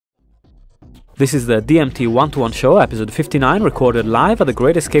This is the DMT One-to-One Show, episode 59, recorded live at the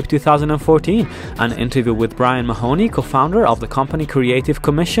Great Escape 2014, an interview with Brian Mahoney, co-founder of the company Creative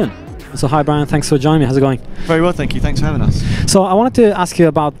Commission. So hi Brian, thanks for joining me. How's it going? Very well, thank you. Thanks for having us. So I wanted to ask you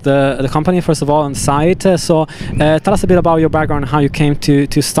about the company first of all and site. Tell us a bit about your background and how you came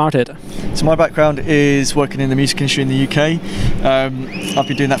to start it. So my background is working in the music industry in the UK. I've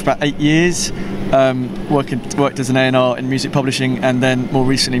been doing that for about 8 years. Worked as an A&R in music publishing and then more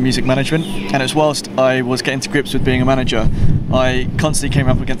recently music management. And it was whilst I was getting to grips with being a manager, I constantly came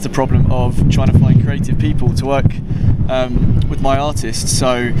up against the problem of trying to find creative people to work with my artists.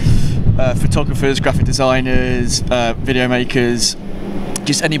 So photographers, graphic designers, video makers,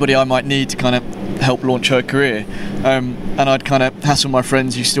 just anybody I might need to kind of help launch her career. And I'd kind of hassle my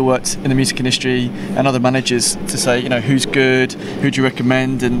friends who still worked in the music industry and other managers to say, you know, who's good, who do you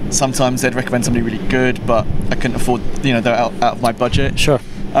recommend? And sometimes they'd recommend somebody really good, but I couldn't afford, you know, they're out of my budget. Sure.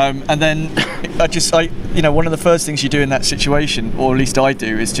 And then you know, one of the first things you do in that situation, or at least I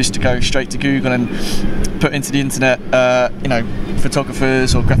do, is just to go straight to Google and put into the internet, you know,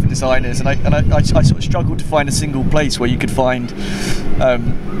 photographers or graphic designers, and I sort of struggled to find a single place where you could find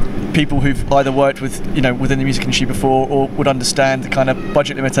people who've either worked with, you know, within the music industry before or would understand the kind of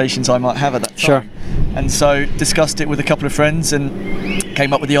budget limitations I might have at that time. Sure. And so discussed it with a couple of friends and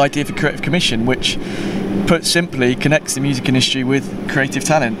came up with the idea for Creative Commission, which, put simply, connects the music industry with creative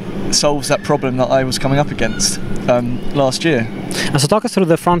talent. It solves that problem that I was coming up against last year. And so talk us through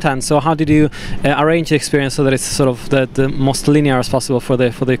the front end. So how did you arrange the experience so that it's sort of the most linear as possible for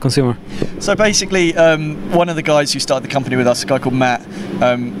the consumer? So basically, one of the guys who started the company with us, a guy called Matt,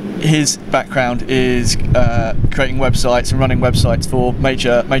 his background is creating websites and running websites for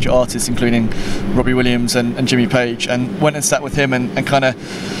major artists, including Robbie Williams and Jimmy Page, and went and sat with him and kind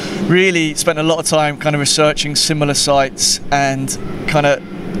of really spent a lot of time kind of researching similar sites, and kind of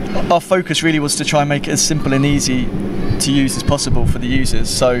our focus really was to try and make it as simple and easy to use as possible for the users.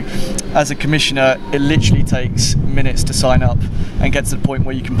 So as a commissioner, it literally takes minutes to sign up and get to the point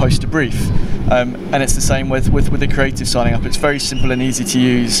where you can post a brief, and it's the same with the creative signing up. It's very simple and easy to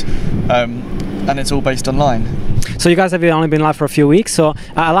use, and it's all based online. So you guys have only been live for a few weeks, so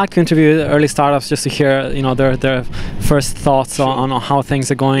I like to interview early startups just to hear, you know, their first thoughts on how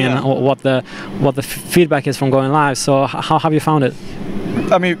things are going, yeah, and what the feedback is from going live. So how have you found it?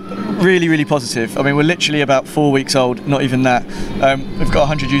 I mean, really positive. I mean, we're literally about 4 weeks old, not even that. We've got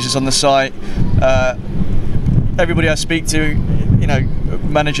 100 users on the site. Everybody I speak to, you know,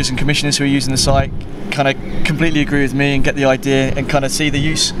 managers and commissioners who are using the site, kind of completely agree with me and get the idea and kind of see the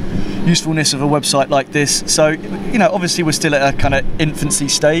usefulness of a website like this. So, you know, obviously we're still at a kind of infancy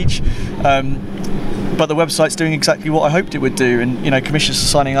stage, but the website's doing exactly what I hoped it would do. And, you know, commissioners are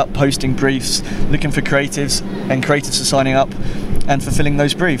signing up, posting briefs, looking for creatives, and creatives are signing up and fulfilling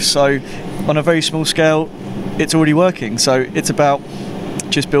those briefs. So on a very small scale, it's already working. So it's about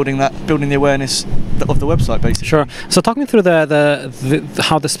just building the awareness of the website, basically. Sure. So talk me through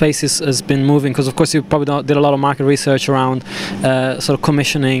how the space has been moving, because of course you probably did a lot of market research around sort of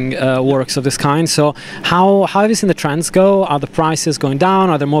commissioning works of this kind. So how have you seen the trends go? Are the prices going down?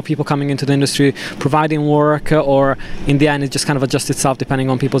 Are there more people coming into the industry providing work, or in the end it just kind of adjusts itself depending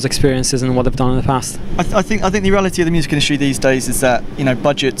on people's experiences and what they've done in the past? I think the reality of the music industry these days is that, you know,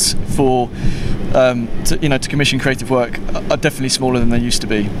 budgets for to commission creative work are definitely smaller than they used to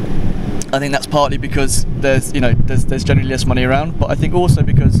be. I think that's partly because there's generally less money around, but I think also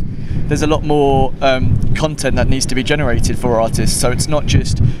because there's a lot more content that needs to be generated for artists. So it's not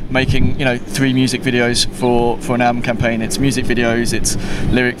just making, you know, 3 music videos for an album campaign. It's music videos, it's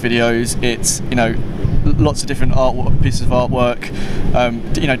lyric videos, it's, you know, lots of different pieces of artwork,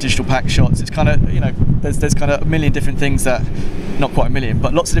 you know, digital pack shots. It's kind of, you know, there's kind of a million different things that, not quite a million,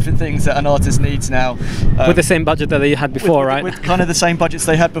 but lots of different things that an artist needs now. With the same budget that they had before, right? With kind of the same budgets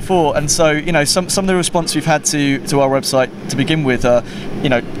they had before. And so, you know, some of the response we've had to our website to begin with, you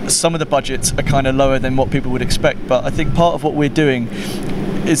know, some of the budgets are kind of lower than what people would expect. But I think part of what we're doing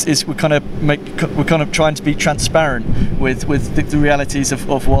is we're kind of trying to be transparent with the realities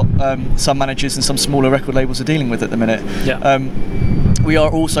of what some managers and some smaller record labels are dealing with at the minute. Yeah. We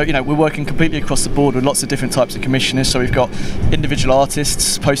are also, you know, we're working completely across the board with lots of different types of commissioners. So we've got individual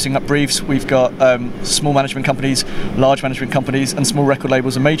artists posting up briefs, we've got small management companies, large management companies, and small record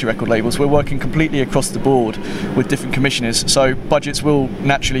labels and major record labels. We're working completely across the board with different commissioners, so budgets will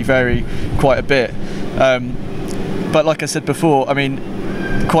naturally vary quite a bit. But like I said before, I mean,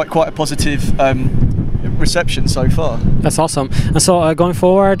 quite a positive reception so far. That's awesome. And so going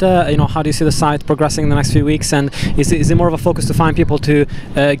forward, you know, how do you see the site progressing in the next few weeks? And is it more of a focus to find people to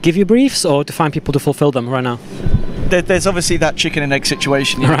give you briefs, or to find people to fulfill them right now? there's obviously that chicken and egg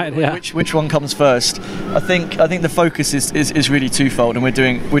situation. Right, yeah. Which one comes first? I think the focus is really twofold, and we're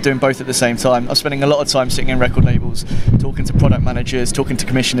doing both at the same time. I'm spending a lot of time sitting in record labels, talking to product managers, talking to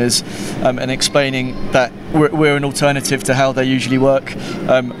commissioners, and explaining that we're an alternative to how they usually work.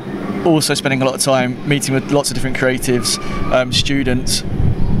 Also spending a lot of time meeting with lots of different creatives, students,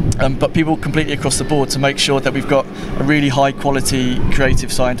 but people completely across the board, to make sure that we've got a really high quality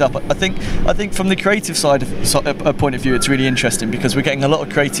creative signed up. I think from the creative side of point of view, it's really interesting, because we're getting a lot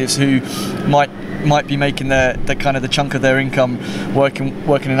of creatives who might be making their kind of the chunk of their income working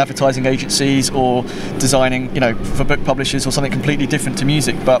in advertising agencies or designing, for book publishers or something completely different to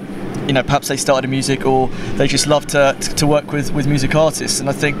music, but perhaps they started in music, or they just love to work with music artists. And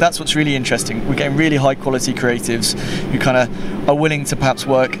I think that's what's really interesting. We're getting really high quality creatives who kind of are willing to perhaps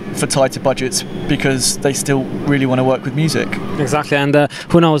work for tighter budgets because they still really want to work with music. Exactly, and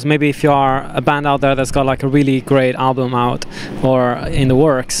who knows, maybe if you are a band out there that's got like a really great album out or in the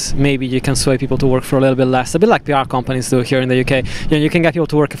works, maybe you can sway people to work for a little bit less, a bit like PR companies do here in the UK. You can get people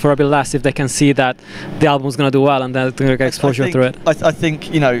to work for a bit less if they can see that the album's going to do well and they're going to get exposure through it. I think,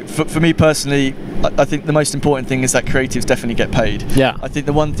 for me personally, I think the most important thing is that creatives definitely get paid. Yeah. I think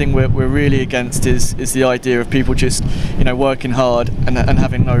the one thing we're really against is the idea of people just working hard and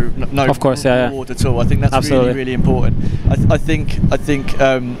having no of course, reward at all. I think that's absolutely really important. I think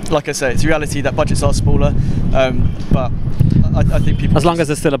like I say, it's a reality that budgets are smaller, but I think people, as long as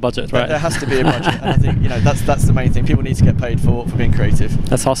there's still a budget, right? There has to be a budget, and I think that's the main thing. People need to get paid for being creative.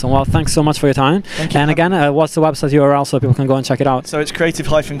 That's awesome. Well, thanks so much for your time. Thank you. And again, what's the website URL so people can go and check it out? So it's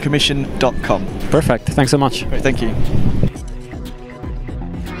creative-commission.com. Perfect. Thanks so much. Great, thank you.